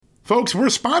Folks, we're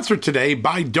sponsored today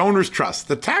by Donors Trust,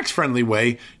 the tax-friendly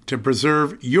way to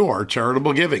preserve your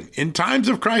charitable giving. In times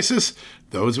of crisis,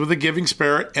 those with a giving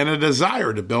spirit and a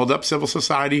desire to build up civil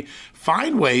society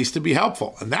find ways to be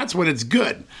helpful. And that's when it's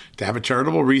good to have a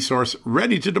charitable resource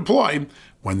ready to deploy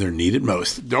when they're needed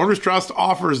most. Donors Trust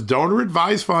offers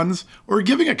donor-advised funds or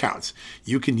giving accounts.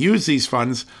 You can use these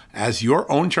funds as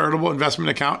your own charitable investment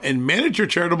account and manage your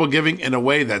charitable giving in a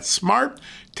way that's smart,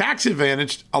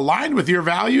 tax-advantaged, aligned with your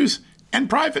values, and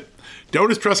private.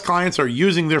 Donors Trust clients are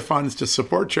using their funds to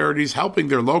support charities helping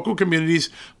their local communities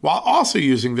while also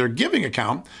using their giving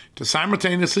account to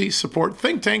simultaneously support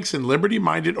think tanks and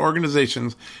liberty-minded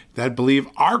organizations that believe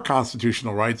our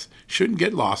constitutional rights shouldn't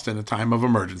get lost in a time of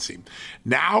emergency.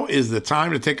 Now is the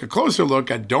time to take a closer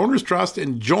look at Donors Trust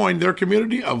and join their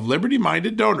community of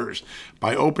liberty-minded donors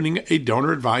by opening a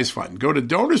donor-advised fund. Go to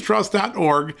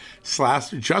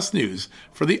donorstrust.org/justnews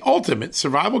for the ultimate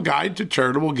survival guide to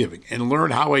charitable giving and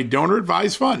learn how a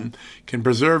donor-advised fund can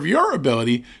preserve your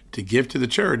ability to give to the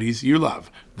charities you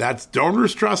love. That's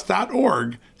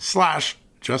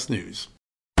donorstrust.org/justnews.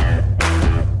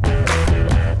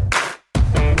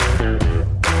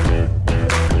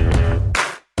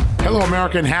 Hello,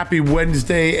 America, and happy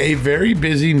Wednesday. A very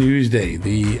busy news day.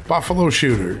 The Buffalo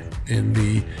shooter in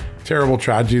the terrible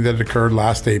tragedy that occurred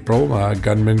last April, a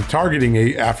gunman targeting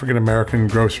a African-American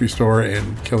grocery store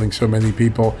and killing so many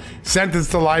people,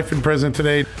 sentenced to life in prison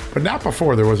today. But not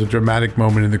before there was a dramatic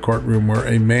moment in the courtroom where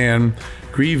a man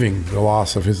grieving the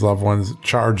loss of his loved ones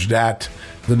charged at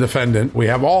the defendant. We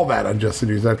have all that on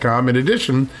justthenews.com. In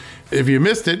addition, if you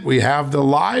missed it, we have the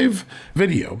live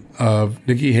video of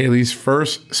Nikki Haley's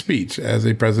first speech as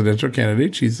a presidential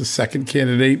candidate. She's the second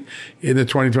candidate in the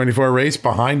 2024 race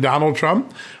behind Donald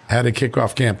Trump. Had a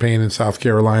kickoff campaign in South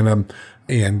Carolina,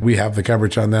 and we have the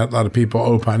coverage on that. A lot of people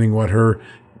opining what her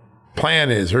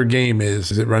plan is, her game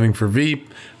is. Is it running for Veep?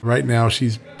 Right now,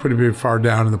 she's pretty far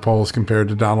down in the polls compared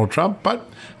to Donald Trump, but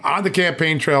on the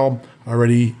campaign trail,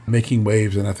 already making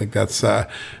waves. And I think that's a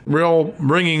real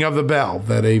ringing of the bell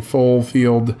that a full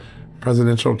field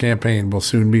presidential campaign will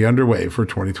soon be underway for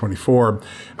 2024.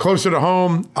 Closer to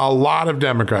home, a lot of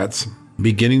Democrats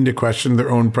beginning to question their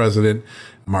own president,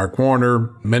 Mark Warner,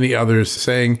 many others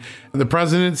saying the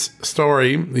president's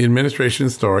story, the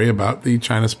administration's story about the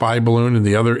China spy balloon and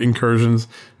the other incursions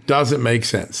doesn't make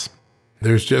sense.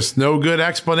 There's just no good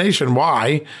explanation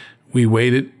why we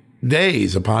waited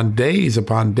days upon days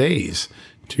upon days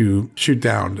to shoot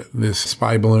down this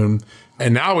spy balloon.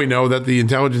 And now we know that the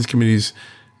intelligence committee's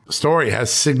story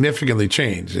has significantly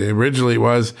changed. Originally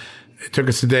it took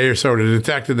us a day or so to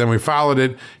detect it, then we followed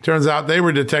it. Turns out they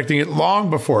were detecting it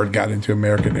long before it got into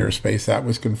American airspace. That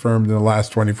was confirmed in the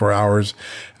last 24 hours.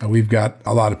 We've got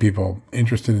a lot of people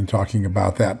interested in talking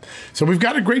about that. So we've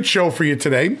got a great show for you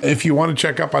today. If you want to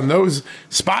check up on those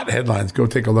spot headlines, go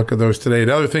take a look at those today.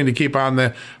 Another thing to keep on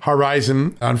the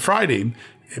horizon on Friday,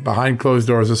 behind closed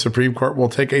doors, the Supreme Court will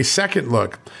take a second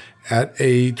look at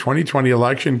a 2020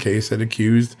 election case that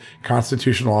accused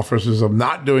constitutional officers of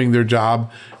not doing their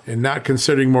job and not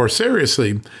considering more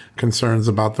seriously concerns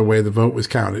about the way the vote was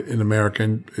counted in America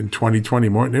in 2020,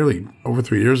 nearly over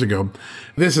 3 years ago.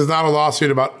 This is not a lawsuit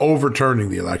about overturning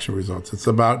the election results. It's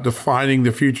about defining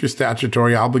the future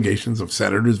statutory obligations of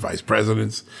senators, vice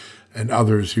presidents, and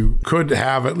others who could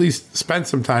have at least spent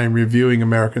some time reviewing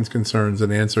Americans' concerns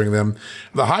and answering them.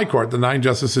 The High Court, the 9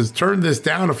 justices, turned this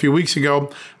down a few weeks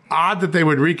ago. Odd that they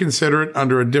would reconsider it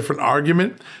under a different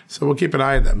argument. So we'll keep an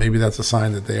eye on that. Maybe that's a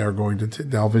sign that they are going to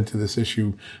delve into this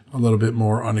issue a little bit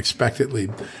more unexpectedly.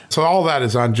 So all that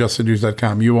is on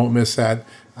justthenews.com. You won't miss that.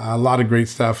 A lot of great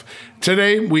stuff.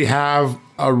 Today, we have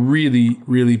a really,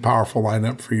 really powerful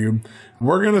lineup for you.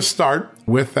 We're going to start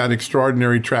with that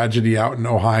extraordinary tragedy out in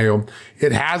Ohio.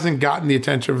 It hasn't gotten the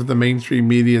attention of the mainstream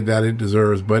media that it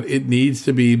deserves, but it needs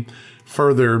to be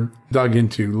further dug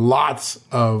into. Lots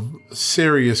of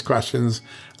serious questions,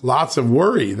 lots of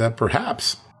worry that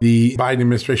perhaps the Biden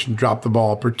administration dropped the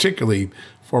ball, particularly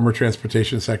former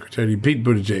Transportation Secretary Pete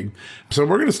Buttigieg. So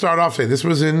we're going to start off saying this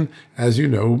was in, as you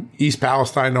know, East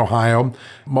Palestine, Ohio.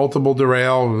 Multiple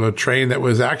derail, a train that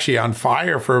was actually on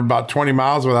fire for about 20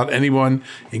 miles without anyone,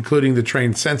 including the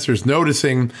train sensors,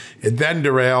 noticing. It then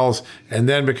derails. And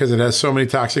then because it has so many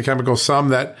toxic chemicals, some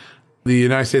that the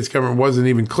United States government wasn't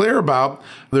even clear about,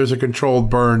 there's a controlled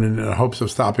burn in hopes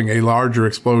of stopping a larger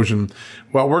explosion.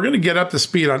 Well, we're going to get up to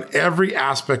speed on every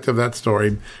aspect of that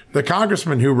story. The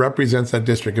congressman who represents that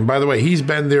district, and by the way, he's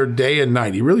been there day and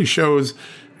night. He really shows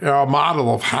a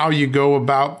model of how you go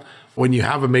about when you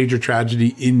have a major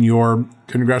tragedy in your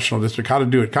congressional district, how to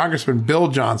do it. Congressman Bill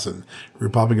Johnson,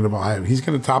 Republican of Ohio, he's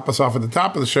going to top us off at the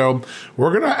top of the show.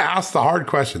 We're going to ask the hard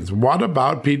questions. What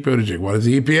about Pete Buttigieg? What is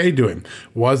the EPA doing?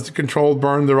 Was the controlled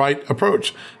burn the right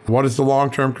approach? What is the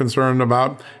long-term concern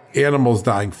about animals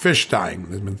dying, fish dying?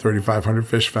 There's been 3,500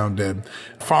 fish found dead.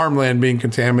 Farmland being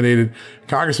contaminated.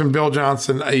 Congressman Bill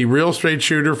Johnson, a real straight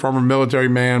shooter, former military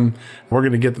man. We're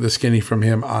going to get to the skinny from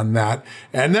him on that.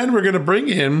 And then we're going to bring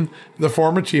in the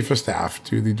former chief of staff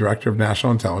to the director of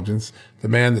national intelligence, the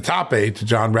man, the top aide to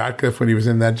John Ratcliffe when he was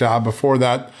in that job. Before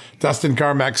that, Dustin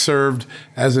Carmack served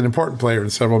as an important player in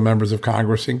several members of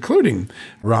Congress, including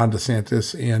Ron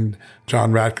DeSantis and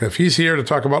John Ratcliffe. He's here to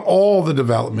talk about all the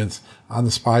developments on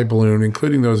the spy balloon,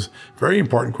 including those very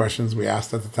important questions we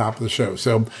asked at the top of the show.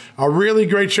 So a really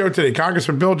great show today.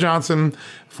 Congressman Bill Johnson,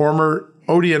 former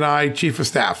ODNI Chief of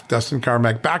Staff, Dustin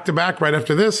Carmack, back to back right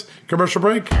after this commercial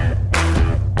break.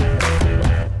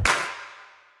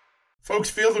 Folks,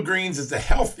 Field of Greens is the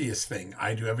healthiest thing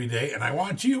I do every day, and I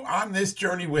want you on this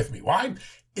journey with me. Why?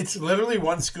 It's literally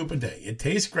one scoop a day. It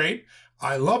tastes great.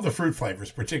 I love the fruit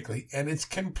flavors particularly, and it's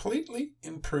completely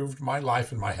improved my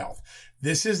life and my health.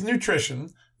 This is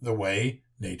nutrition the way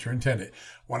nature intended.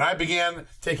 When I began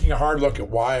taking a hard look at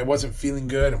why I wasn't feeling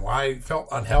good and why I felt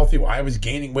unhealthy, why I was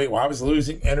gaining weight, why I was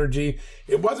losing energy,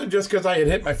 it wasn't just because I had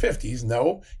hit my 50s.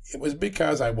 No, it was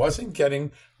because I wasn't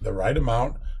getting the right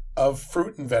amount of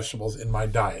fruit and vegetables in my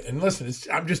diet. And listen,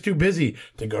 I'm just too busy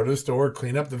to go to the store,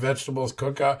 clean up the vegetables,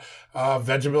 cook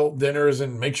vegetable dinners,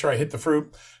 and make sure I hit the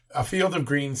fruit. A Field of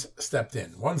Greens stepped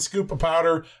in. One scoop of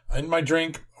powder in my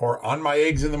drink or on my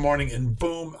eggs in the morning, and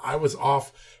boom, I was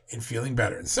off and feeling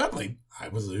better. And suddenly, I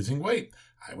was losing weight.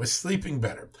 I was sleeping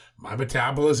better. My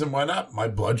metabolism went up. My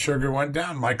blood sugar went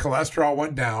down. My cholesterol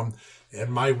went down.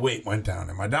 And my weight went down.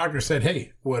 And my doctor said,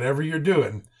 hey, whatever you're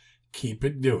doing, keep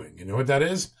it doing. You know what that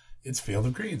is? It's Field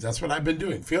of Greens. That's what I've been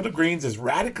doing. Field of Greens is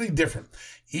radically different.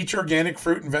 Each organic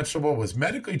fruit and vegetable was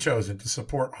medically chosen to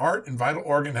support heart and vital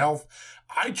organ health.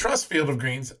 I trust Field of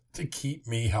Greens to keep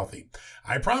me healthy.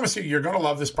 I promise you, you're going to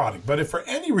love this product. But if for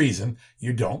any reason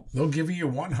you don't, they'll give you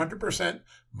your 100%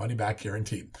 money back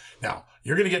guarantee. Now,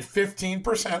 you're going to get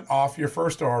 15% off your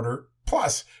first order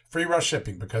plus free rush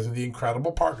shipping because of the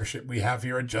incredible partnership we have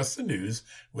here at Just the News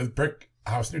with Brick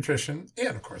House Nutrition,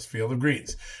 and of course, Field of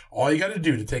Greens. All you got to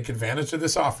do to take advantage of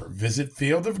this offer, visit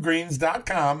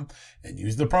fieldofgreens.com and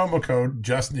use the promo code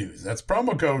JustNews. That's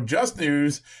promo code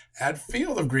JustNews at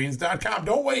fieldofgreens.com.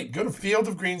 Don't wait. Go to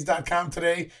fieldofgreens.com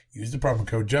today. Use the promo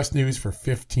code JustNews for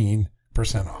 15%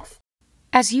 off.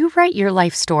 As you write your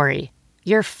life story,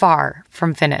 you're far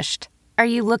from finished. Are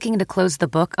you looking to close the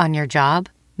book on your job?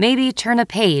 Maybe turn a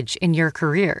page in your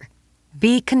career?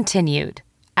 Be continued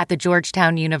at the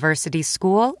Georgetown University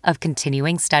School of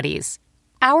Continuing Studies.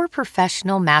 Our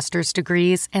professional master's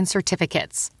degrees and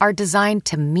certificates are designed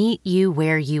to meet you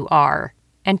where you are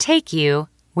and take you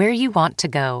where you want to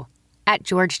go. At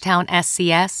Georgetown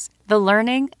SCS, the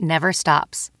learning never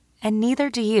stops, and neither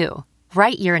do you.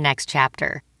 Write your next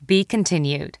chapter. Be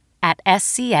continued at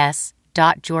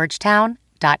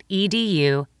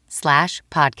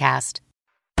scs.georgetown.edu/podcast.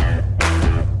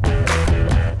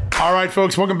 All right,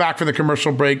 folks, welcome back for the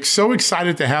commercial break. So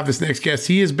excited to have this next guest.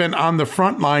 He has been on the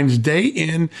front lines day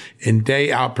in and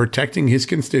day out protecting his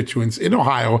constituents in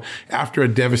Ohio after a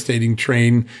devastating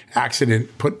train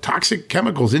accident put toxic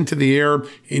chemicals into the air,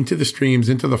 into the streams,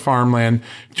 into the farmland.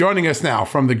 Joining us now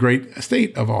from the great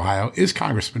state of Ohio is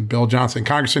Congressman Bill Johnson.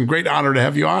 Congressman, great honor to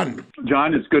have you on.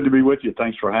 John, it's good to be with you.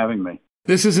 Thanks for having me.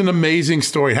 This is an amazing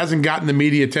story. It hasn't gotten the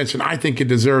media attention I think it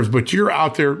deserves, but you're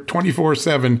out there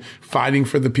 24/7 fighting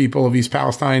for the people of East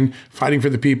Palestine, fighting for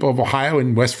the people of Ohio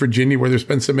and West Virginia, where there's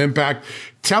been some impact.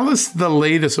 Tell us the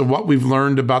latest of what we've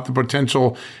learned about the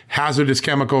potential hazardous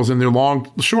chemicals and their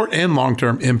short and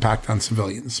long-term impact on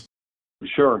civilians.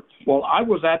 Sure. Well, I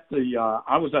was at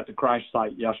the crash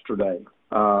site yesterday,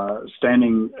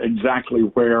 standing exactly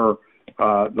where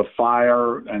the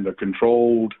fire and the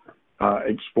controlled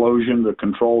explosion, the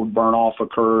controlled burn-off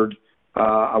occurred.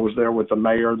 I was there with the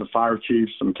mayor, the fire chief,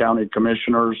 some county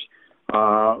commissioners,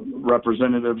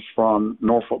 representatives from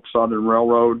Norfolk Southern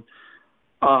Railroad,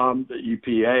 the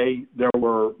EPA. There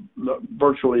were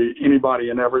virtually anybody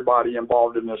and everybody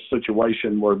involved in this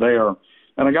situation were there.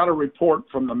 And I got a report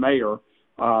from the mayor.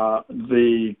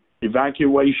 The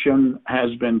evacuation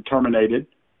has been terminated.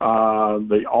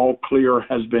 The all clear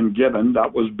has been given.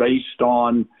 That was based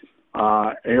on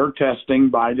air testing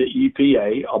by the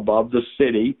EPA above the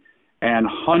city and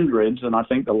hundreds, and I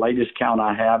think the latest count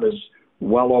I have is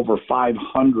well over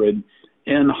 500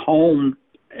 in-home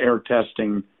air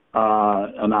testing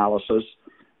analysis.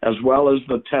 as well as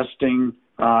the testing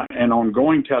and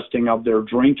ongoing testing of their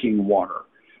drinking water.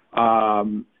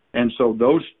 And so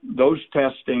those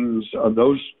testings,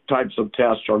 those types of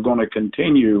tests are going to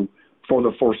continue for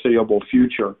the foreseeable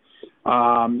future.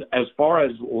 As far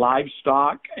as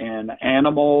livestock and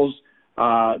animals,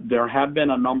 there have been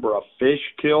a number of fish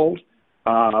killed,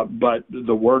 but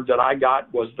the word that I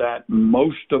got was that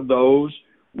most of those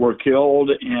were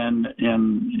killed in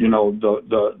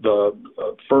the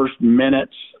first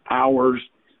minutes, hours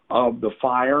of the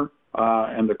fire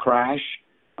and the crash.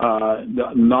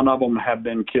 None of them have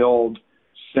been killed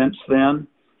since then.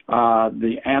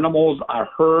 The animals I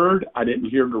didn't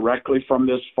hear directly from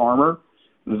this farmer,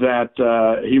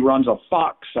 that he runs a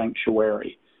fox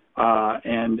sanctuary.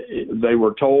 And they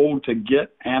were told to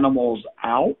get animals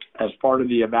out as part of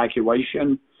the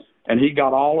evacuation. And he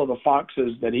got all of the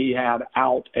foxes that he had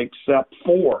out except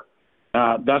 4.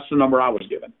 That's the number I was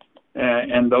given.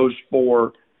 And those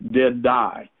 4 did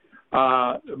die.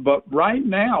 But right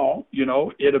now,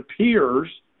 it appears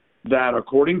that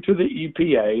according to the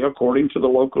EPA, according to the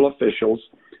local officials,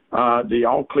 the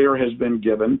all clear has been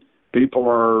given. People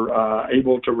are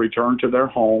able to return to their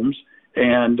homes,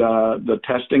 and the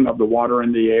testing of the water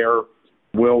in the air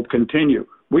will continue.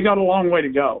 We got a long way to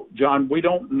go. John, we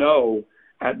don't know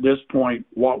at this point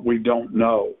what we don't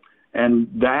know. And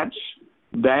that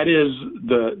is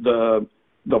the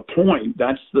point.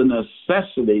 That's the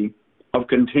necessity of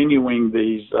continuing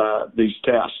these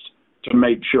tests to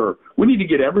make sure. We need to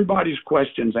get everybody's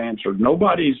questions answered.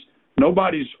 Nobody's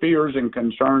fears and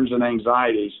concerns and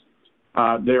anxieties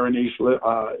there in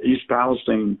East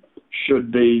Palestine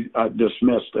should be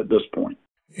dismissed at this point.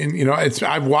 And,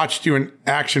 I've watched you in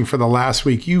action for the last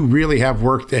week. You really have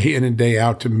worked day in and day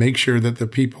out to make sure that the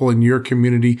people in your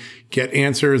community get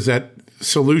answers, that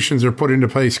solutions are put into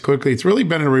place quickly. It's really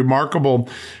been a remarkable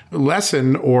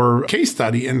lesson or case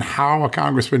study in how a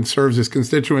congressman serves his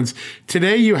constituents.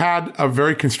 Today, you had a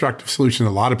very constructive solution.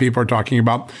 A lot of people are talking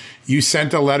about. You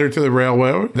sent a letter to the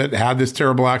railway that had this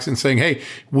terrible accident saying, hey,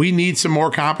 we need some more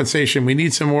compensation. We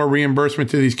need some more reimbursement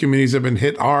to these communities that have been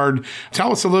hit hard.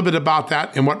 Tell us a little bit about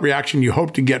that and what reaction you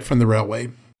hope to get from the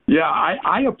railway. Yeah,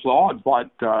 I applaud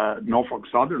what Norfolk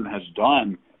Southern has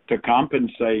done to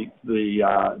compensate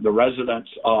the residents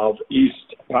of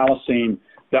East Palestine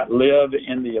that live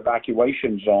in the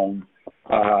evacuation zone.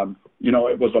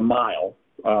 It was a mile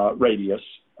radius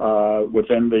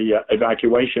within the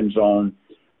evacuation zone.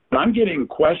 But I'm getting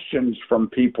questions from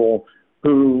people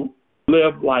who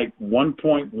live like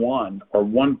 1.1 or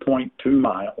 1.2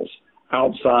 miles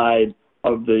outside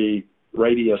of the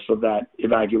radius of that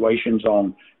evacuation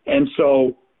zone. And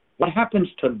so what happens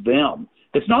to them?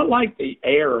 It's not like the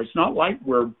air. It's not like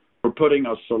we're putting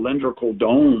a cylindrical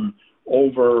dome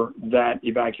over that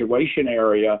evacuation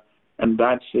area, and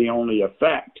that's the only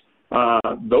effect.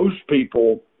 Those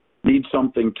people need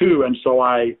something too, and so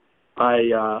I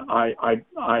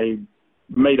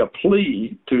made a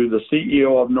plea to the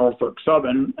CEO of Norfolk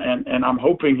Southern, and I'm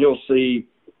hoping he'll see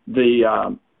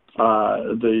the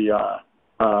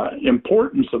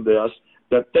importance of this,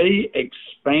 that they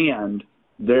expand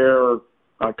their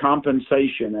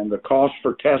compensation and the cost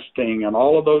for testing and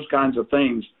all of those kinds of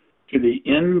things to the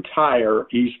entire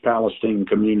East Palestine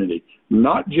community,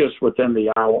 not just within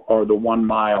the hour or the 1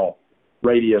 mile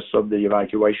radius of the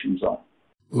evacuation zone.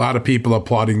 A lot of people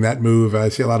applauding that move. I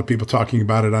see a lot of people talking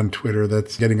about it on Twitter.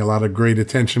 That's getting a lot of great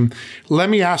attention. Let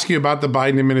me ask you about the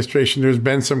Biden administration. There's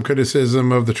been some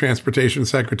criticism of the transportation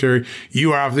secretary.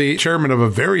 You are the chairman of a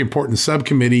very important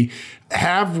subcommittee.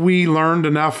 Have we learned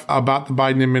enough about the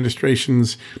Biden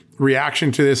administration's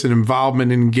reaction to this and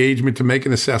involvement and engagement to make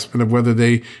an assessment of whether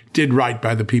they did right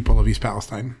by the people of East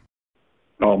Palestine?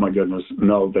 Oh my goodness,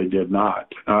 no, they did not.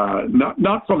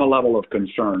 Not from a level of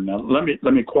concern. Now, let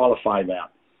me qualify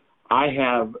that. I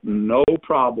have no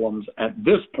problems at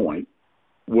this point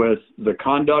with the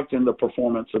conduct and the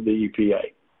performance of the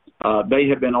EPA. They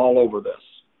have been all over this,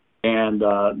 and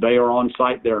they are on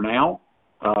site there now.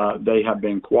 They have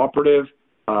been cooperative.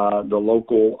 The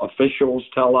local officials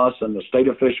tell us, and the state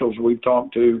officials we've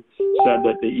talked to said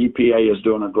that the EPA is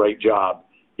doing a great job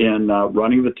in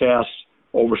running the tests,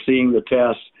 overseeing the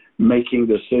tests, making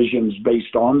decisions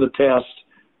based on the tests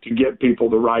to get people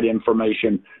the right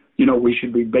information. We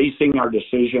should be basing our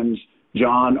decisions,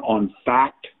 John, on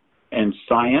fact and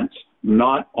science,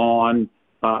 not on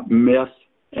myth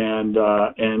and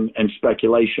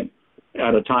speculation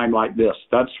at a time like this.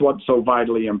 That's what's so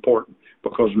vitally important,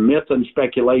 because myth and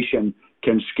speculation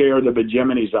can scare the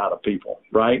bejesus out of people,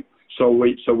 right? So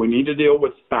we need to deal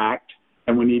with fact,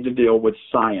 and we need to deal with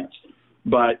science.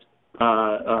 But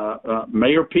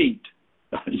Mayor Pete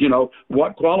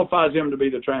what qualifies him to be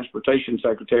the transportation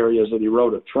secretary is that he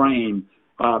rode a train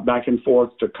back and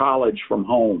forth to college from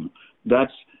home.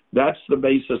 That's the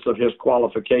basis of his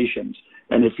qualifications.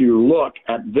 And if you look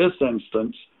at this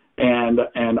instance and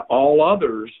all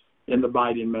others in the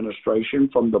Biden administration,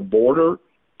 from the border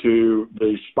to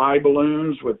the spy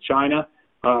balloons with China,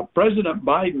 President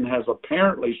Biden has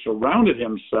apparently surrounded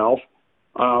himself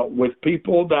with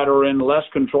people that are in less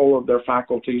control of their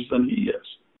faculties than he is.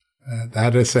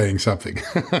 That is saying something.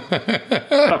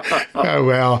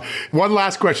 Well, one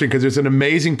last question, because there's an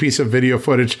amazing piece of video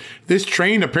footage. This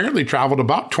train apparently traveled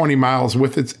about 20 miles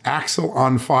with its axle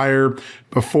on fire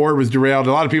before it was derailed.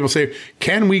 A lot of people say,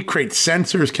 can we create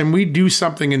sensors? Can we do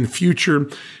something in future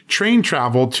train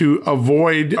travel to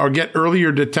avoid or get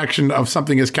earlier detection of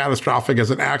something as catastrophic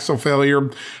as an axle failure?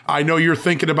 I know you're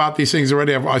thinking about these things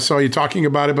already. I saw you talking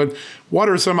about it, but what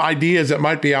are some ideas that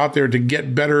might be out there to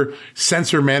get better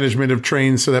sensor management of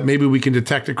trains so that maybe we can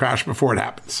detect a crash before it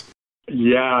happens?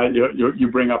 Yeah, you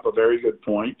bring up a very good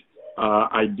point.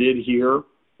 I did hear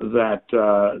that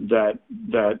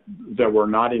there were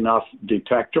not enough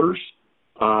detectors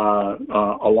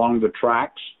along the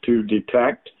tracks to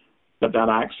detect that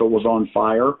axle was on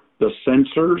fire. The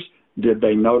sensors, did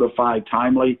they notify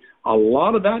timely? A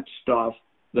lot of that stuff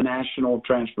the National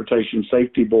Transportation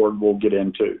Safety Board will get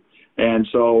into. And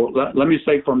so let me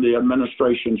say from the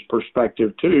administration's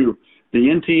perspective too, the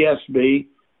NTSB,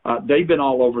 they've been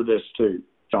all over this too,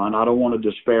 John. I don't want to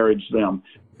disparage them.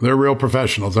 They're real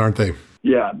professionals, aren't they?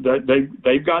 Yeah,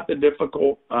 they've got the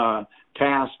difficult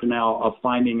task now of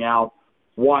finding out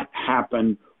what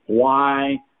happened,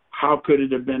 why, how could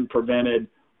it have been prevented,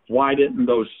 why didn't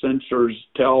those sensors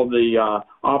tell the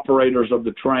operators of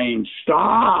the train,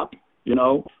 stop,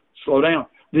 slow down.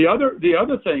 The other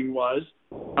thing was,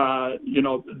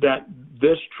 that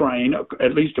this train,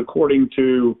 at least according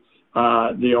to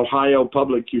the Ohio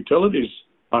Public Utilities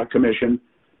Commission,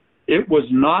 it was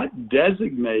not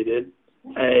designated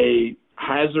a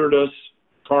hazardous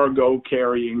cargo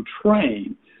carrying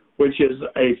train, which is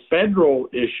a federal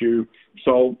issue.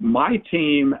 So my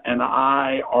team and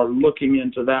I are looking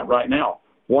into that right now.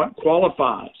 What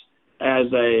qualifies as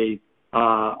a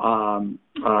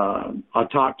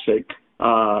toxic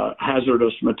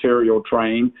hazardous material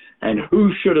train, and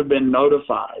who should have been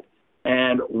notified,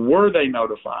 and were they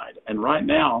notified? And right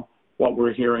now, what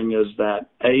we're hearing is that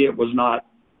A, it was not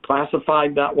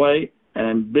classified that way,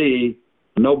 and B,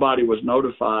 nobody was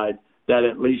notified that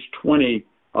at least 20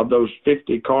 of those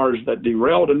 50 cars that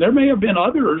derailed, and there may have been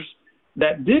others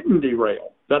that didn't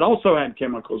derail, that also had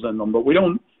chemicals in them, but we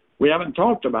haven't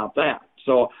talked about that.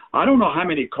 So I don't know how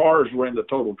many cars were in the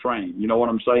total train. You know what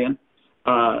I'm saying?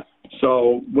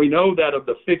 So we know that of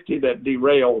the 50 that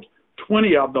derailed,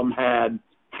 20 of them had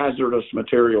hazardous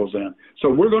materials in. So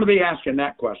we're going to be asking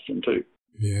that question too.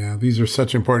 Yeah, these are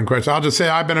such important questions. I'll just say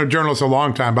I've been a journalist a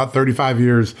long time, about 35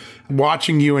 years,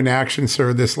 watching you in action,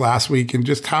 sir, this last week, and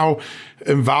just how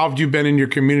involved you've been in your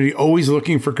community, always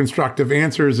looking for constructive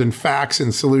answers and facts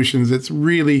and solutions. It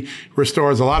really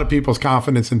restores a lot of people's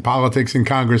confidence in politics and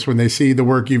Congress when they see the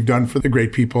work you've done for the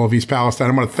great people of East Palestine.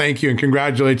 I want to thank you and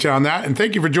congratulate you on that. And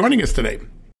thank you for joining us today.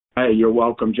 Hey, you're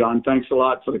welcome, John. Thanks a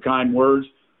lot for the kind words.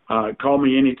 Call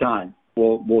me anytime.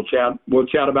 We'll chat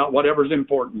about whatever's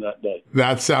important that day.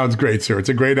 That sounds great, sir. It's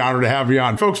a great honor to have you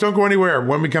on. Folks, don't go anywhere.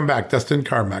 When we come back, Dustin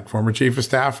Carmack, former Chief of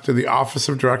Staff to the Office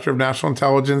of Director of National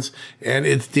Intelligence and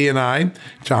its DNI,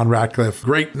 John Ratcliffe,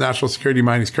 great national security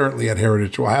mind. He's currently at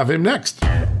Heritage. We'll have him next.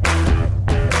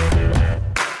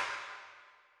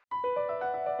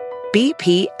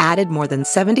 BP added more than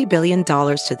 $70 billion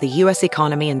to the U.S.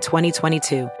 economy in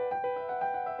 2022.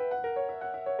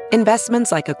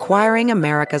 Investments like acquiring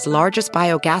America's largest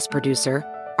biogas producer,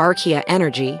 Archaea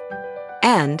Energy,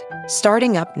 and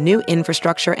starting up new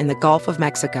infrastructure in the Gulf of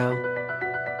Mexico.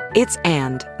 It's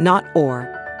and, not or.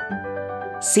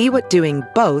 See what doing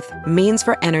both means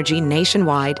for energy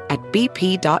nationwide at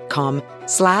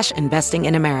bp.com/investing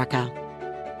in America.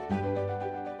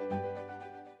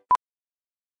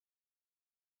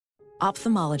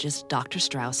 Ophthalmologist Dr.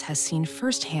 Strauss has seen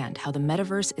firsthand how the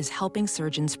metaverse is helping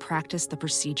surgeons practice the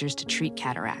procedures to treat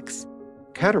cataracts.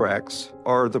 Cataracts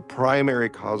are the primary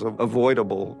cause of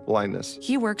avoidable blindness.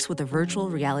 He works with a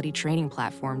virtual reality training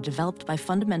platform developed by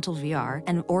Fundamental VR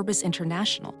and Orbis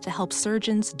International to help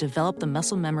surgeons develop the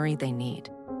muscle memory they need.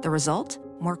 The result?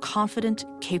 More confident,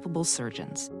 capable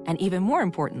surgeons. And even more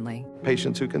importantly,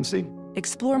 patients who can see.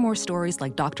 Explore more stories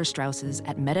like Dr. Strauss's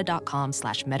at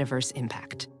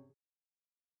meta.com/metaverseimpact.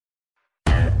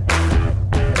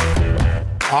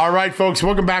 All right, folks,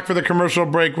 welcome back for the commercial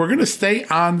break. We're going to stay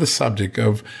on the subject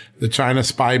of the China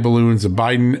spy balloons, the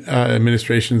Biden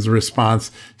administration's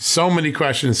response. So many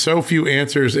questions, so few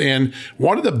answers. And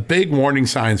one of the big warning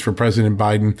signs for President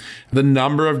Biden, the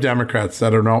number of Democrats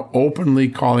that are now openly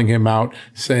calling him out,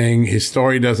 saying his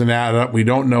story doesn't add up, we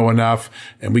don't know enough,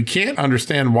 and we can't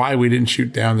understand why we didn't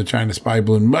shoot down the China spy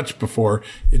balloon much before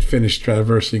it finished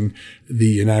traversing the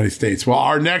United States. Well,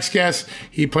 our next guest,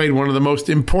 he played one of the most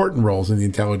important roles in the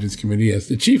intelligence community as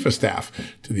the chief of staff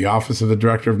to the Office of the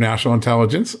Director of National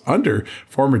Intelligence under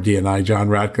former DNI John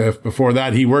Ratcliffe. Before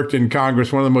that, he worked in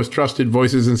Congress, one of the most trusted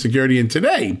voices in security. And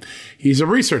today, he's a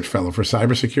research fellow for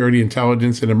cybersecurity,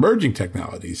 intelligence, and emerging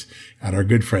technologies at our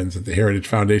good friends at the Heritage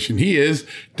Foundation. He is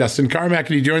Dustin Carmack,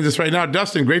 and he joins us right now.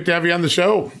 Dustin, great to have you on the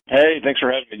show. Hey, thanks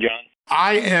for having me, John.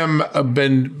 I am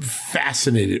been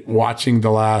fascinated watching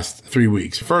the last 3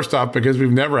 weeks. First off, because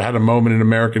we've never had a moment in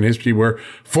American history where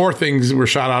 4 things were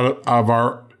shot out of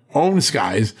our own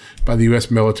skies by the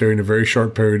U.S. military in a very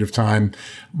short period of time.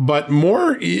 But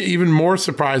even more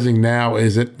surprising now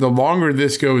is that the longer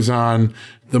this goes on,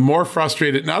 the more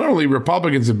frustrated not only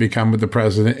Republicans have become with the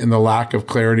president and the lack of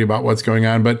clarity about what's going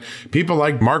on, but people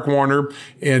like Mark Warner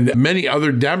and many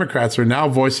other Democrats are now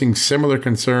voicing similar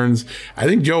concerns. I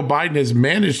think Joe Biden has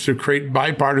managed to create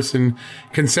bipartisan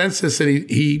consensus that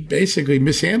he basically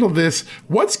mishandled this.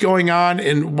 What's going on,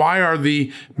 and why are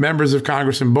the members of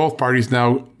Congress in both parties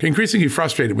now increasingly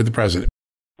frustrated with the president?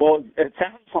 Well, it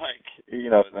sounds like,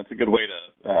 that's a good way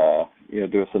to,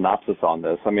 do a synopsis on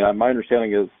this. I mean, my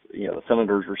understanding is, the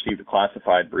senators received a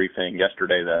classified briefing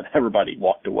yesterday that everybody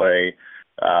walked away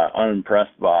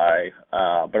unimpressed by.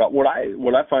 But what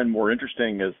I find more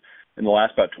interesting is in the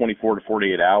last about 24 to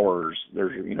 48 hours,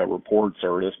 there's reports,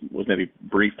 or this was maybe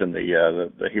briefed in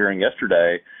the hearing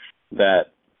yesterday, that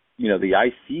the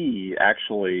IC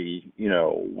actually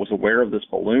was aware of this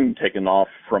balloon taken off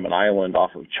from an island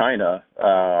off of China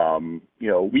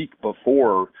a week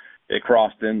before it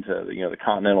crossed into the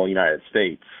continental United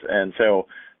States. And so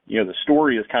the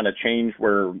story has kind of changed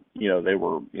where, they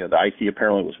were, the IC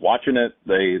apparently was watching it.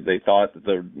 They thought that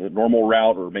the normal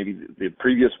route, or maybe the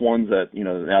previous ones that,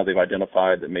 now they've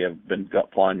identified that may have been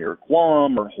flying near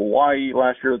Guam or Hawaii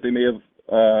last year that they may have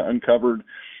uncovered,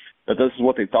 that this is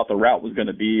what they thought the route was going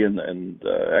to be. And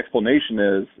the explanation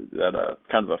is that a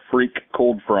kind of a freak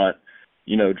cold front,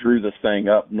 drew this thing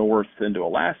up north into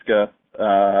Alaska,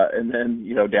 and then,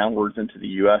 downwards into the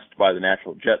U.S. by the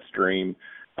natural jet stream.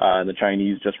 And the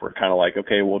Chinese just were kind of like,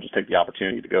 okay, we'll just take the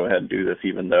opportunity to go ahead and do this,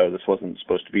 even though this wasn't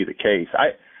supposed to be the case.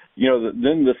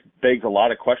 Then this begs a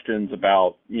lot of questions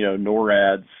about,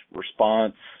 NORAD's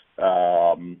response,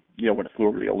 when it flew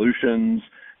over the Aleutians,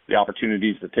 the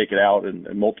opportunities to take it out in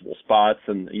multiple spots.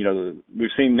 And, we've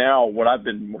seen now, what I've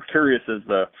been more curious is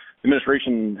the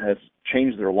administration has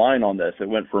changed their line on this. It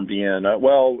went from being, it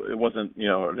wasn't,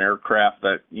 an aircraft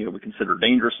that, we considered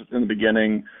dangerous in the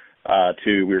beginning,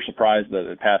 to we were surprised that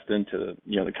it passed into,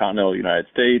 the continental United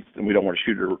States, and we don't want to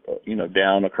shoot her,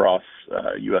 down across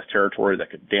U.S. territory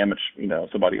that could damage,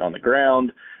 somebody on the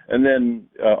ground. And then,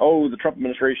 the Trump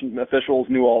administration officials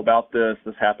knew all about this.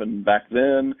 This happened back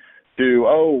then.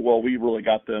 To, we really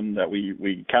got them, that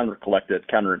we collected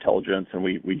counterintelligence, and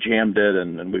we jammed it,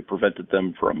 and we prevented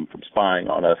them from spying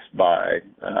on us by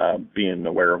being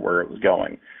aware of where it was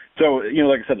going. So,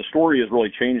 like I said, the story has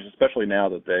really changed, especially now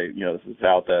that this is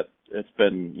out, that it's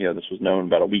been, this was known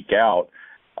about a week out.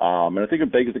 And I think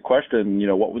it begs the question,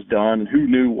 what was done, who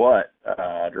knew what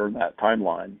during that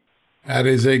timeline. That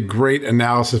is a great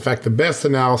analysis. In fact, the best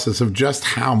analysis of just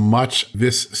how much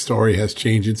this story has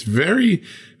changed. It's very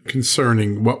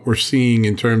concerning what we're seeing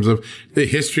in terms of the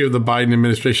history of the Biden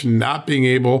administration not being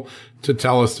able to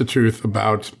tell us the truth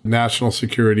about national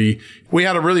security. We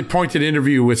had a really pointed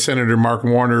interview with Senator Mark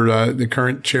Warner, the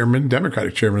current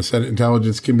Democratic chairman of the Senate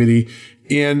Intelligence Committee,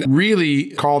 and really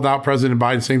called out President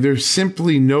Biden, saying there's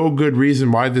simply no good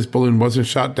reason why this balloon wasn't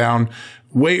shot down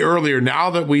way earlier. Now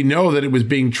that we know that it was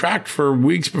being tracked for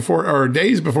weeks before, or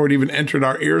days before it even entered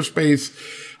our airspace,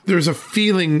 there's a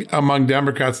feeling among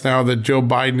Democrats now that Joe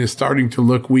Biden is starting to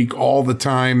look weak all the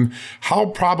time. How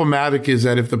problematic is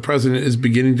that if the president is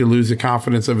beginning to lose the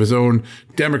confidence of his own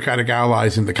Democratic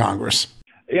allies in the Congress?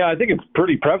 Yeah, I think it's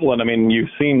pretty prevalent. I mean, you've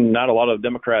seen not a lot of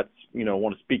Democrats,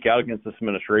 want to speak out against this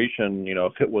administration,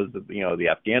 if it was, the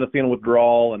Afghanistan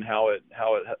withdrawal and how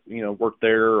it worked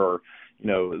there, or,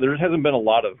 there hasn't been a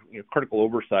lot of critical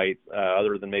oversight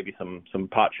other than maybe some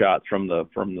pot shots from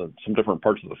some different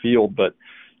parts of the field. But,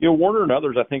 Warner and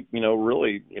others, I think,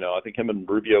 really, I think him and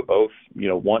Rubio both,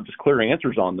 want just clear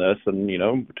answers on this. And,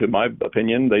 to my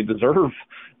opinion, they deserve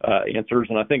answers.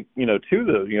 And I think, too,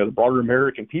 the broader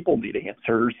American people need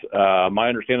answers. My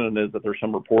understanding is that there's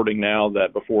some reporting now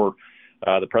that before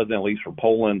the president leaves for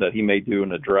Poland, that he may do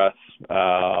an address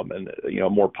and, a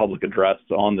more public address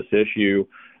on this issue.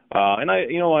 And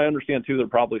I understand too, they're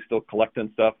probably still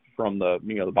collecting stuff from the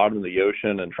bottom of the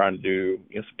ocean and trying to do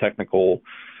some technical,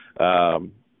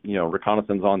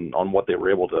 reconnaissance on what they were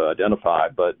able to identify.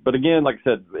 But again, like I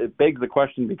said, it begs the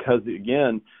question because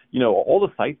again, all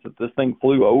the sites that this thing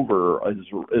flew over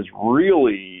is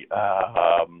really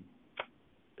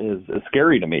is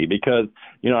scary to me because,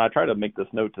 I try to make this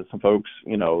note to some folks,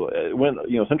 when,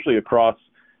 essentially across,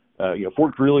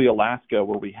 Fort Greely, Alaska,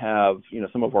 where we have,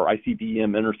 some of our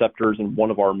ICBM interceptors and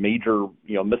one of our major,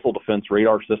 missile defense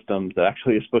radar systems that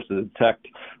actually is supposed to detect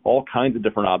all kinds of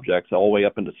different objects all the way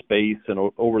up into space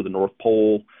and over the North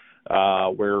Pole,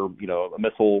 where, a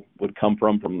missile would come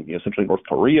from essentially North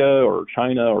Korea or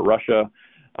China or Russia.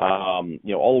 All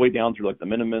the way down through like the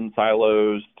Minuteman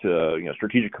silos to,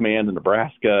 Strategic Command in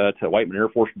Nebraska to Whiteman Air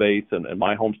Force Base and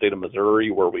my home state of Missouri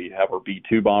where we have our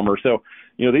B-2 bomber. So,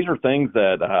 these are things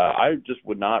that I just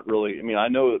would not really, I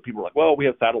know that people are like, well, we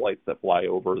have satellites that fly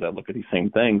over that look at these same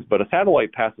things, but a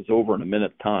satellite passes over in a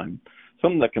minute's time.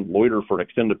 Something that can loiter for an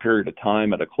extended period of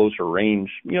time at a closer range,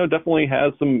 definitely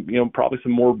has some, probably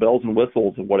some more bells and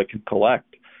whistles of what it can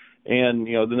collect. And,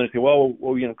 then they say, well,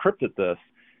 we encrypted this.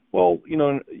 Well,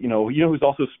 who's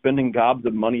also spending gobs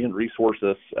of money and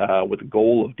resources with the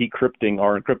goal of decrypting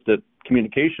our encrypted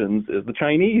communications is the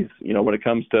Chinese, when it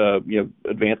comes to,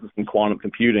 advances in quantum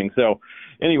computing. So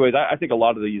anyways, I think a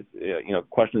lot of these,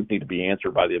 questions need to be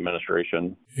answered by the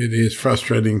administration. It is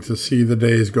frustrating to see the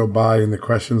days go by and the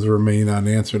questions remain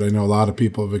unanswered. I know a lot of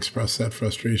people have expressed that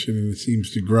frustration and it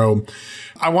seems to grow.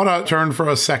 I want to turn for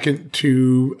a second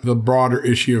to the broader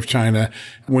issue of China.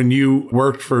 When you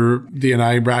worked for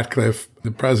DNI Ratcliffe,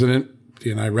 the president,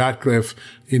 DNI Ratcliffe,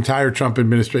 the entire Trump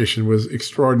administration was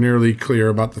extraordinarily clear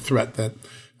about the threat that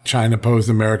China posed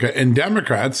America. And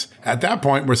Democrats at that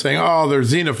point were saying, oh, they're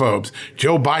xenophobes.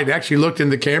 Joe Biden actually looked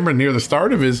in the camera near the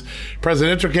start of his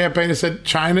presidential campaign and said,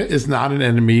 China is not an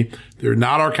enemy. They're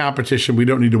not our competition. We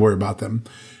don't need to worry about them.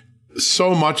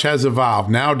 So much has evolved.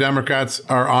 Now Democrats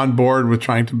are on board with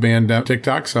trying to ban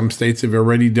TikTok. Some states have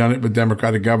already done it with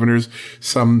Democratic governors.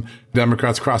 Some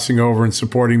Democrats crossing over and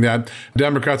supporting that.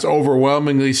 Democrats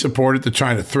overwhelmingly supported the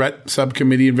China Threat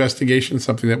Subcommittee investigation,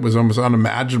 something that was almost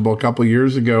unimaginable a couple of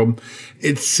years ago.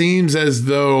 It seems as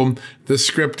though the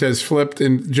script has flipped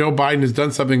and Joe Biden has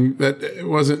done something that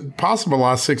wasn't possible the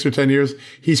last 6 or 10 years.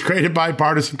 He's created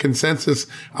bipartisan consensus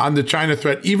on the China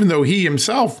threat, even though he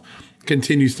himself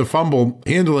continues to fumble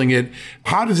handling it.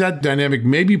 How does that dynamic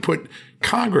maybe put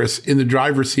Congress in the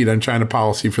driver's seat on China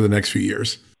policy for the next few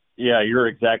years? Yeah, you're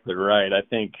exactly right. I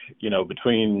think,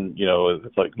 between,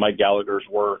 it's like Mike Gallagher's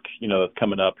work, that's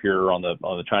coming up here on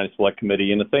the China Select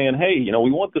Committee and saying, hey,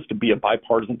 we want this to be a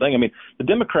bipartisan thing. The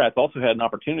Democrats also had an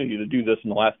opportunity to do this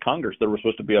in the last Congress. There was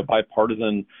supposed to be a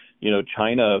bipartisan,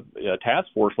 China task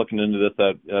force looking into this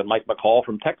that Mike McCall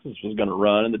from Texas was going to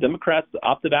run, and the Democrats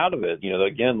opted out of it.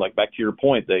 Again, like back to your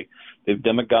point, they've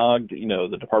demagogued,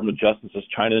 the Department of Justice's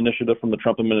China initiative from the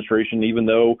Trump administration, even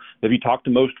though if you talk to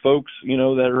most folks,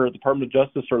 that are at the Department of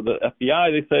Justice or the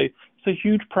FBI, they say it's a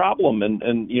huge problem. And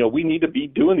we need to be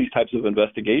doing these types of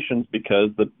investigations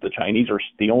because the Chinese are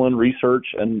stealing research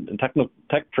and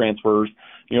tech transfers,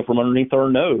 from underneath our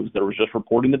nose. There was just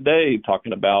reporting today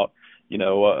talking about,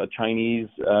 a Chinese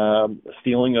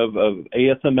stealing of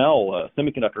ASML, a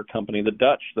semiconductor company, the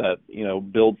Dutch that,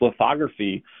 builds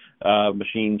lithography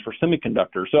machines for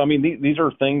semiconductors. So, these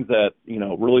are things that,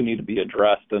 really need to be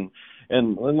addressed.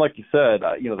 And like you said,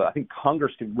 I think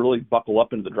Congress could really buckle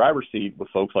up into the driver's seat with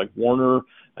folks like Warner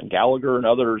and Gallagher and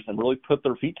others and really put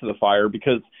their feet to the fire,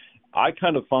 because I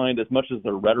kind of find, as much as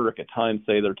their rhetoric at times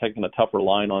say they're taking a tougher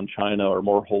line on China or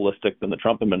more holistic than the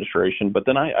Trump administration, but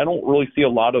then I don't really see a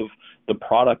lot of the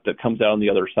product that comes out on the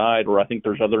other side, or I think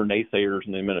there's other naysayers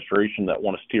in the administration that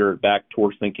want to steer it back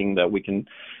towards thinking that we can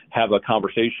have a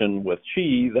conversation with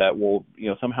Xi that will,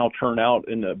 somehow turn out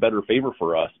in a better favor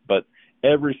for us. But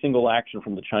every single action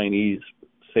from the Chinese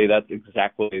say that's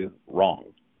exactly wrong.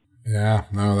 Yeah,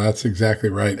 no, that's exactly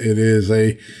right. It is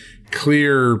a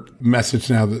clear message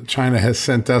now that China has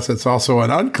sent us. It's also an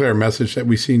unclear message that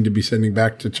we seem to be sending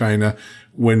back to China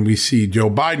when we see Joe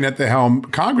Biden at the helm.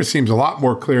 Congress seems a lot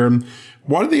more clear.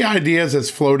 One of the ideas that's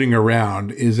floating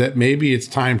around is that maybe it's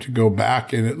time to go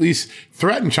back and at least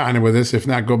threaten China with this, if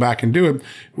not go back and do it,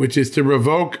 which is to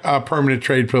revoke permanent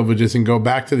trade privileges and go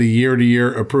back to the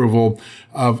year-to-year approval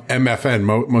of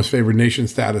MFN, most favored nation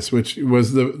status, which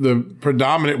was the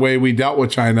predominant way we dealt with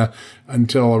China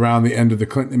until around the end of the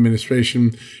Clinton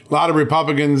administration. A lot of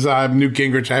Republicans, Newt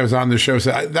Gingrich, I was on the show,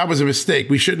 said that was a mistake.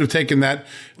 We shouldn't have taken that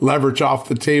leverage off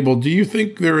the table. Do you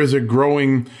think there is a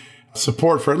growing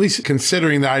support for at least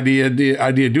considering the idea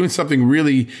of doing something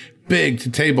really big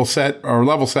to table set or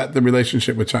level set the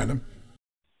relationship with China?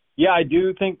 Yeah, I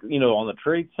do think, on the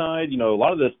trade side, a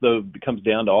lot of this, though, comes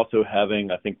down to also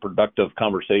having, I think, productive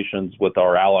conversations with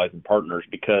our allies and partners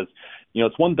because,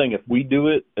 it's one thing if we do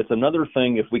it. It's another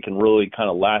thing if we can really kind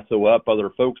of lasso up other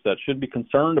folks that should be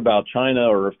concerned about China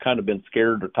or have kind of been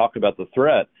scared to talk about the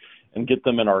threat and get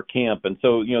them in our camp. And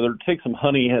so, there takes some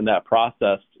honey in that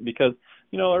process because,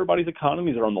 everybody's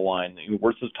economies are on the line.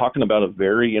 We're just talking about a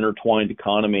very intertwined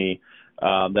economy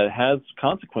that has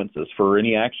consequences for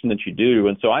any action that you do.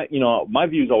 And so my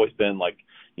view has always been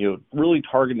really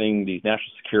targeting these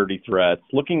national security threats,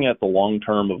 looking at the long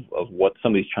term of what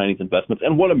some of these Chinese investments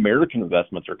and what American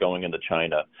investments are going into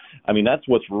China. I mean, that's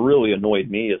what's really annoyed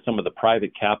me is some of the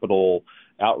private capital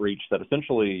outreach that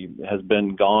essentially has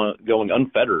been going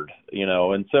unfettered,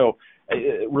 and so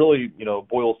it really,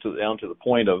 boils down to the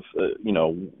point of,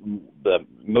 the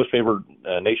most favored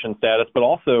nation status, but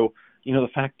also, the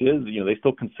fact is, they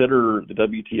still consider the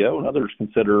WTO and others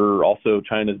consider also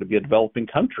China to be a developing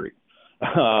country.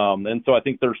 And so I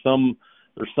think there's some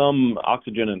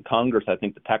oxygen in Congress, I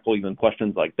think, to tackle even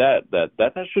questions like that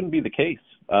shouldn't be the case.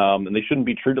 And they shouldn't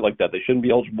be treated like that. They shouldn't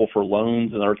be eligible for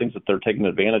loans and other things that they're taking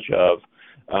advantage of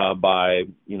by,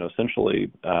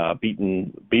 essentially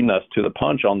beating us to the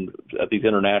punch at these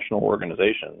international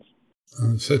organizations.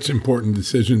 Such important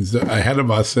decisions ahead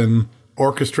of us, and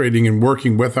orchestrating and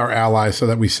working with our allies so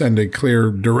that we send a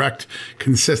clear, direct,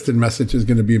 consistent message is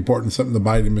going to be important, something the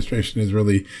Biden administration has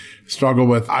really struggled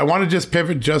with. I want to just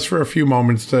pivot just for a few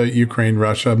moments to Ukraine,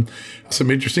 Russia. Some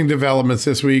interesting developments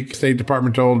this week. State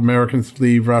Department told Americans to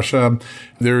leave Russia.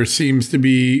 There seems to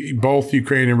be both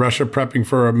Ukraine and Russia prepping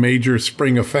for a major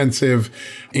spring offensive.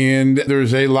 And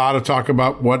there's a lot of talk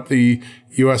about what the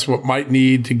U.S. might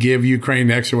need to give Ukraine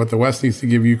next or what the West needs to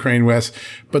give Ukraine West.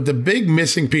 But the big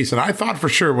missing piece, and I thought for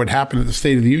sure would happen at the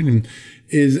State of the Union,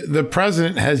 is the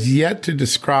president has yet to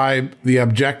describe the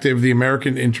objective, the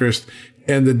American interest,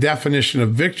 and the definition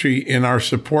of victory in our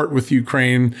support with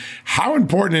Ukraine. How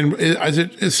important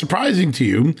is surprising to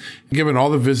you, given all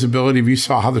the visibility, if you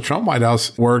saw how the Trump White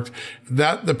House worked,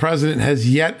 that the president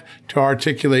has yet to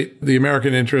articulate the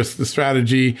American interest, the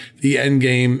strategy, the end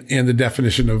game, and the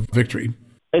definition of victory?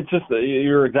 It's just,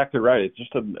 you're exactly right. It's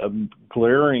just a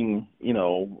glaring,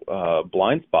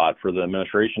 blind spot for the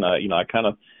administration.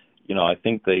 I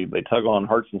think they tug on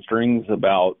hearts and strings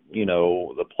about,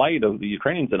 the plight of the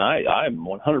Ukrainians. And I'm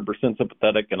 100%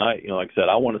 sympathetic. And like I said,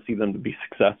 I want to see them to be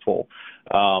successful.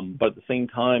 But at the same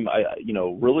time,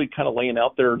 really kind of laying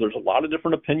out there's a lot of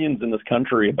different opinions in this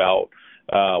country about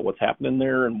what's happening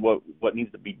there and what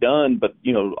needs to be done. But,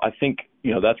 I think,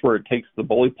 that's where it takes the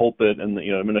bully pulpit and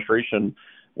the administration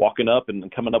walking up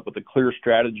and coming up with a clear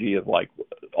strategy of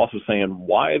also saying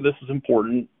why this is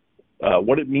important,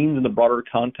 what it means in the broader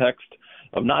context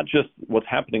of not just what's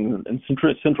happening in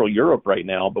Central Europe right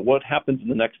now, but what happens in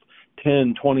the next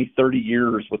 10, 20, 30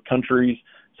 years with countries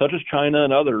such as China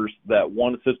and others that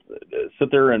want to sit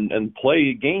there and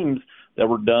play games that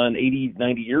were done 80,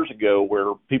 90 years ago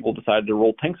where people decided to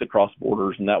roll tanks across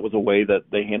borders, and that was a way that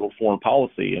they handled foreign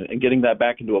policy. And getting that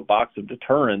back into a box of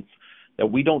deterrence, that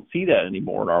we don't see that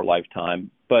anymore in our lifetime.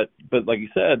 But like you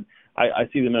said, I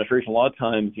see the administration a lot of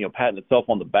times, patting itself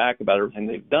on the back about everything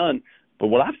they've done. But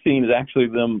what I've seen is actually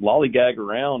them lollygag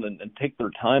around and take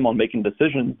their time on making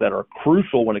decisions that are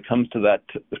crucial when it comes to that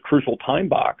crucial time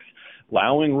box,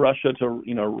 allowing Russia to,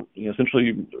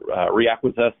 essentially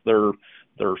reacquisition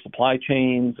their supply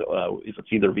chains, if it's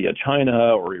either via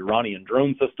China or Iranian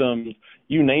drone systems,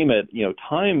 you name it.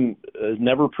 Time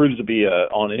never proves to be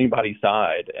on anybody's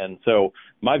side. And so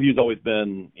my view has always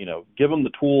been, give them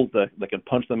the tools that can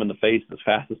punch them in the face as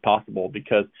fast as possible,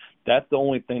 because that's the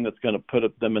only thing that's going to put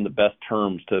them in the best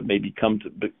terms to maybe come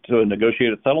to a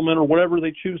negotiated settlement or whatever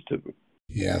they choose to.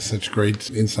 Yeah, such great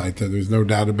insight there. There's no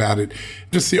doubt about it.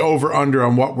 Just the over-under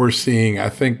on what we're seeing. I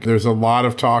think there's a lot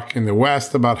of talk in the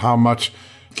West about how much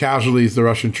casualties the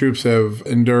Russian troops have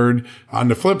endured. On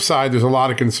the flip side, there's a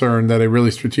lot of concern that a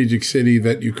really strategic city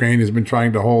that Ukraine has been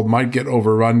trying to hold might get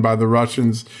overrun by the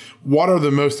Russians. What are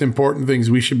the most important things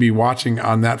we should be watching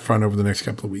on that front over the next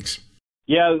couple of weeks?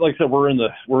 Yeah, like I said, we're in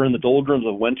the doldrums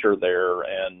of winter there,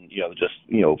 and just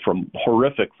from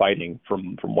horrific fighting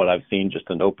from what I've seen just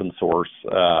in open source,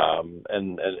 and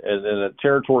in a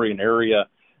territory and area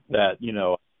that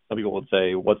some people would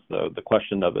say, what's the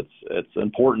question of its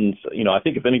importance? I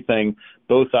think if anything,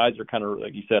 both sides are kind of,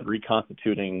 like you said,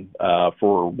 reconstituting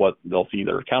for what they'll see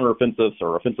either counteroffensives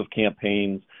or offensive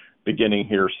campaigns beginning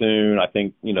here soon. I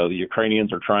think the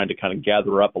Ukrainians are trying to kind of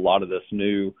gather up a lot of this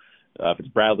new. If it's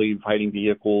Bradley fighting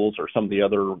vehicles or some of the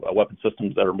other weapon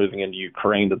systems that are moving into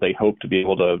Ukraine that they hope to be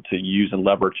able to use and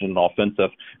leverage in an offensive.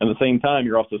 And at the same time,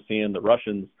 you're also seeing the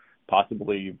Russians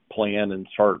possibly plan and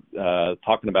start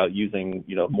talking about using,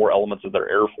 more elements of their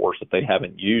Air Force that they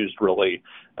haven't used really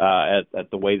at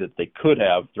the way that they could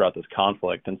have throughout this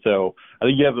conflict. And so I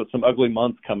think you have some ugly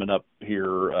months coming up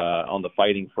here on the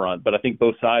fighting front. But I think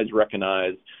both sides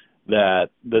recognize that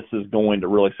this is going to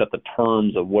really set the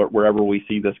terms of wherever we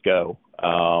see this go,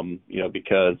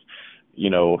 because,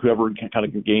 whoever can kind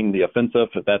of gain the offensive,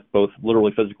 if that's both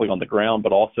literally physically on the ground,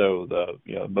 but also the,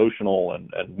 emotional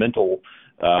and mental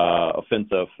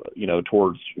offensive,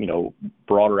 towards,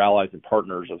 broader allies and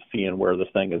partners of seeing where this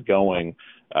thing is going.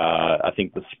 I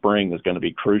think the spring is going to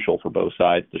be crucial for both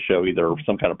sides to show either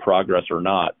some kind of progress or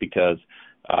not, because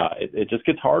it just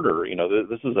gets harder.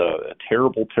 This is a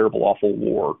terrible, terrible, awful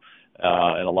war.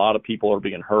 And a lot of people are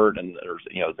being hurt, and there's,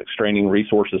 it's straining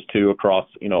resources too across,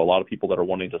 a lot of people that are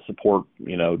wanting to support,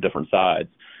 different sides.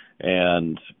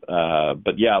 And,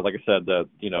 but yeah, like I said, I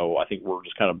think we're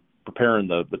just kind of preparing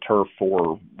the turf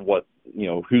for what,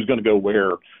 who's going to go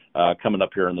where, coming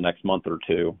up here in the next month or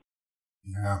two.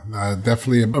 Yeah,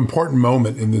 definitely an important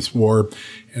moment in this war,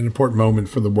 an important moment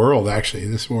for the world, actually.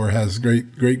 This war has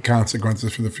great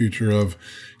consequences for the future of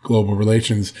global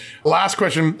relations. Last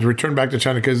question, to return back to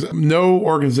China, because no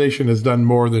organization has done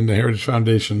more than the Heritage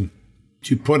Foundation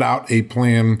to put out a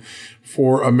plan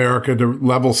for America to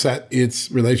level set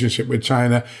its relationship with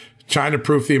China.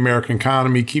 China-proof the American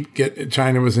economy, get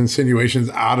China's insinuations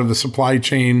out of the supply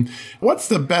chain. What's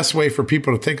the best way for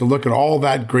people to take a look at all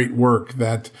that great work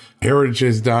that Heritage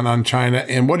has done on China?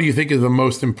 And what do you think is the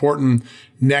most important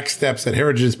next steps that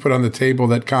Heritage has put on the table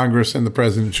that Congress and the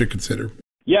president should consider?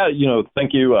 Yeah,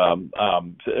 thank you.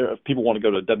 If people want to go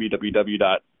to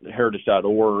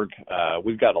www.heritage.org,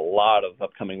 we've got a lot of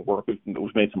upcoming work.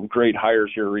 We've made some great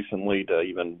hires here recently to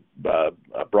even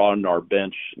broaden our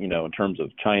bench, in terms of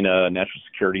China, national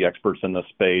security experts in this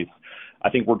space. I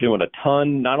think we're doing a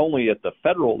ton, not only at the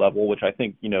federal level, which I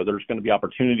think, there's going to be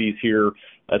opportunities here,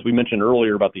 as we mentioned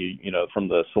earlier about the, from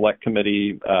the Select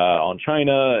Committee on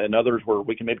China and others, where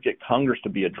we can maybe get Congress to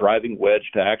be a driving wedge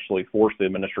to actually force the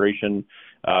administration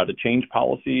to change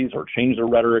policies or change their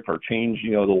rhetoric or change,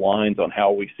 the lines on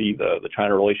how we see the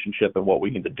China relationship and what we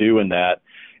need to do in that.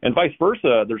 And vice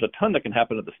versa, there's a ton that can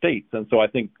happen at the states. And so I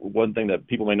think one thing that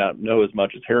people may not know as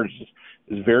much as Heritage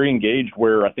is very engaged,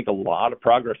 where I think a lot of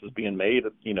progress is being made,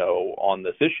 on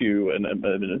this issue and in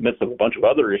the midst of a bunch of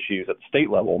other issues at the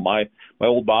state level. My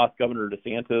old boss, Governor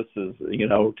DeSantis, is,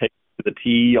 taking the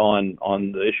T on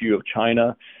the issue of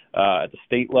China at the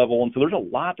state level. And so there's a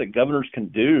lot that governors can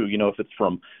do, if it's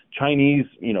from Chinese,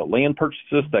 land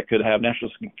purchases that could have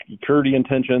national security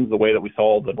intentions, the way that we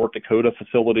saw the North Dakota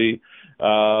facility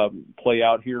play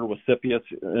out here with CFIUS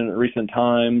in recent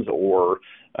times, or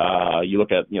you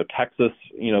look at, Texas,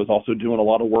 is also doing a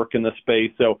lot of work in this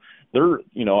space. So there,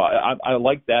 I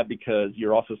like that, because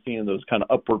you're also seeing those kind of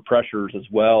upward pressures as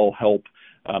well help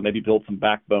maybe build some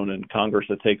backbone in Congress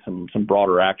to take some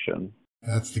broader action.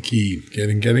 That's the key.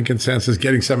 Getting consensus,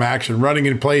 getting some action. Running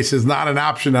in place is not an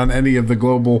option on any of the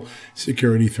global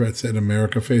security threats that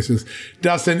America faces.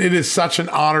 Dustin, it is such an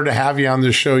honor to have you on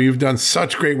this show. You've done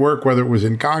such great work, whether it was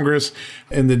in Congress,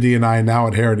 in the DNI, now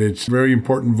at Heritage. Very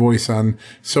important voice on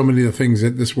so many of the things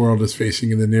that this world is facing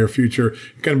in the near future.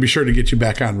 Going to be sure to get you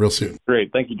back on real soon.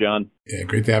 Great. Thank you, John. Yeah,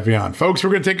 great to have you on. Folks,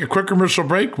 we're going to take a quick commercial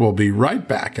break. We'll be right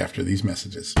back after these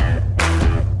messages.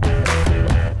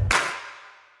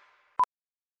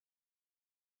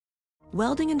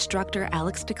 Welding instructor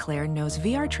Alex DeClaire knows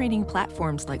VR training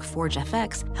platforms like Forge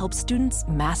FX help students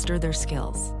master their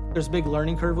skills. There's a big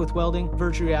learning curve with welding.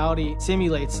 Virtual reality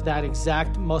simulates that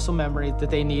exact muscle memory that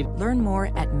they need. Learn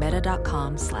more at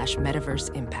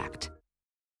meta.com/metaverseimpact.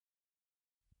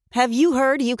 Have you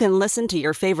heard you can listen to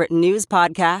your favorite news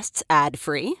podcasts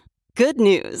ad-free? Good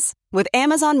news. With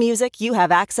Amazon Music, you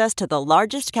have access to the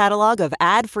largest catalog of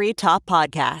ad-free top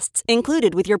podcasts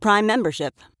included with your Prime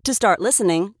membership. To start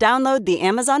listening, download the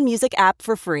Amazon Music app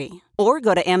for free or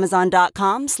go to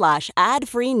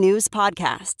amazon.com/ad-free news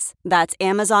podcasts. That's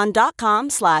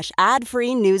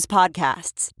amazon.com/ad-free news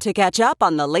podcasts to catch up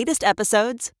on the latest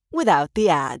episodes without the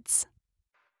ads.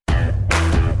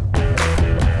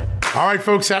 All right,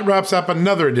 folks, that wraps up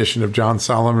another edition of John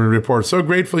Solomon Report. So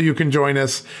grateful you can join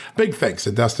us. Big thanks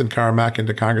to Dustin Carmack and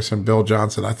to Congressman Bill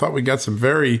Johnson. I thought we got some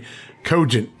very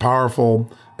cogent,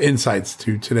 powerful insights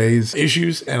to today's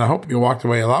issues, and I hope you walked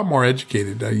away a lot more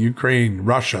educated. Ukraine,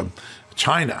 Russia,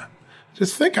 China.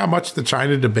 Just think how much the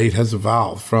China debate has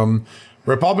evolved from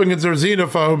Republicans are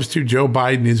xenophobes to Joe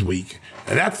Biden is weak.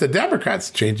 And that's the Democrats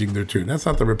changing their tune. That's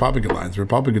not the Republican lines.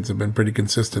 Republicans have been pretty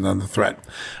consistent on the threat.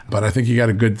 But I think you got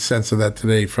a good sense of that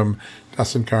today from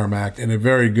Dustin Carmack and a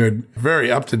very good,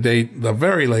 very up-to-date, the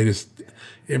very latest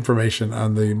information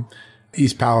on the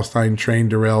East Palestine train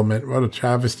derailment. What a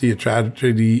travesty, a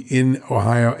tragedy in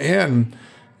Ohio. And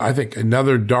I think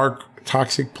another dark,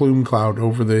 toxic plume cloud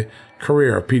over the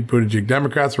career of Pete Buttigieg.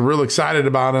 Democrats are real excited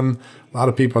about him. A lot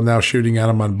of people now shooting at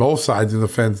him on both sides of the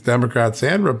fence, Democrats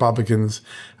and Republicans,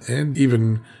 and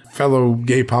even fellow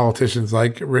gay politicians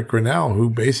like Rick Grinnell, who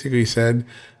basically said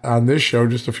on this show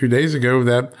just a few days ago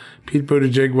that Pete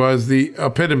Buttigieg was the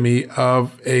epitome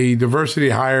of a diversity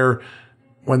hire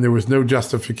when there was no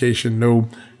justification, no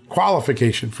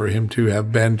qualification for him to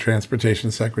have been transportation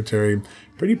secretary.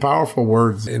 Pretty powerful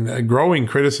words and a growing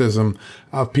criticism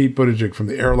of Pete Buttigieg, from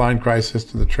the airline crisis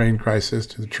to the train crisis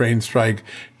to the train strike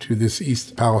to this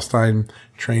East Palestine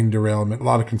train derailment. A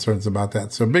lot of concerns about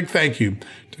that. So big thank you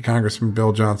to Congressman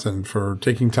Bill Johnson for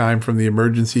taking time from the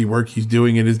emergency work he's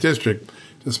doing in his district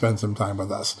to spend some time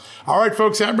with us. All right,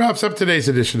 folks, that wraps up today's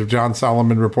edition of John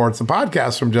Solomon Reports, a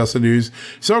podcast from Just the News.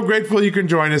 So grateful you can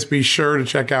join us. Be sure to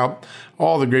check out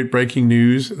all the great breaking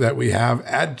news that we have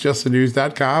at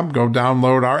justthenews.com. Go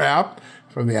download our app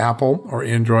from the Apple or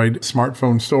Android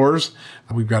smartphone stores.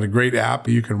 We've got a great app.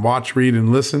 You can watch, read,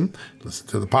 and listen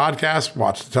to the podcast,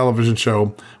 watch the television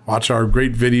show, watch our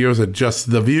great videos at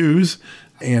Just the Views,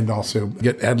 and also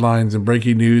get headlines and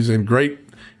breaking news and great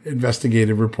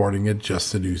investigative reporting at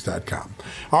justthenews.com.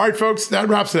 All right, folks, that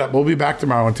wraps it up. We'll be back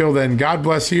tomorrow. Until then, God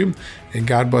bless you, and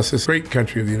God bless this great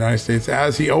country of the United States,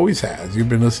 as he always has. You've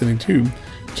been listening to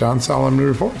John Solomon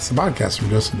Reports, the podcast from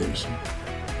Just the News.